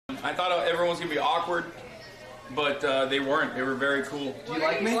I thought everyone was gonna be awkward, but they weren't. They were very cool. Do you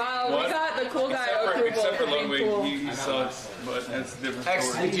like me? Wow, we got the cool guy approval. Except for being Ludwig, cool. he sucks, but that's a different X,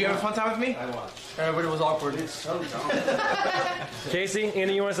 story. did you have a fun time with me? Everybody was awkward. It's so dumb. Casey,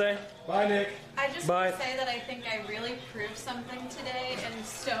 anything you want to say? Bye, Nick. I just want to say that I think I really proved something today, and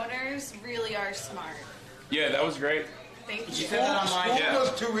stoners really are smart. Yeah, that was great. Thank you. You said that online. Yeah.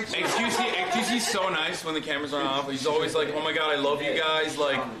 XQC's so nice when the cameras are off. He's always like, "Oh my god, I love you guys.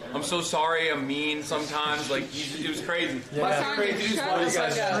 Like, I'm so sorry, I'm mean sometimes." Like, it was crazy. Yeah. Crazy. You guys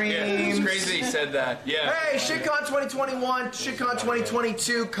Yeah, it was crazy that he said that. Yeah. Hey, ShitCon 2021, ShitCon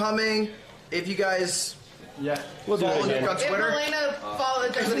 2022 coming. If you guys follow Nick on Twitter. If Melena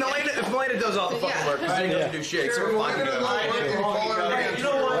follows If Melena does all the fucking work, because Nick doesn't do shit. So we're fine. You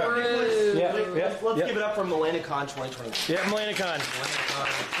know what? Let's give it up for MelenaCon 2022. Yeah, MelenaCon.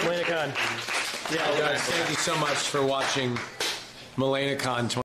 MelenaCon. Yeah, guys, thank you so much for watching MelenaCon 2022.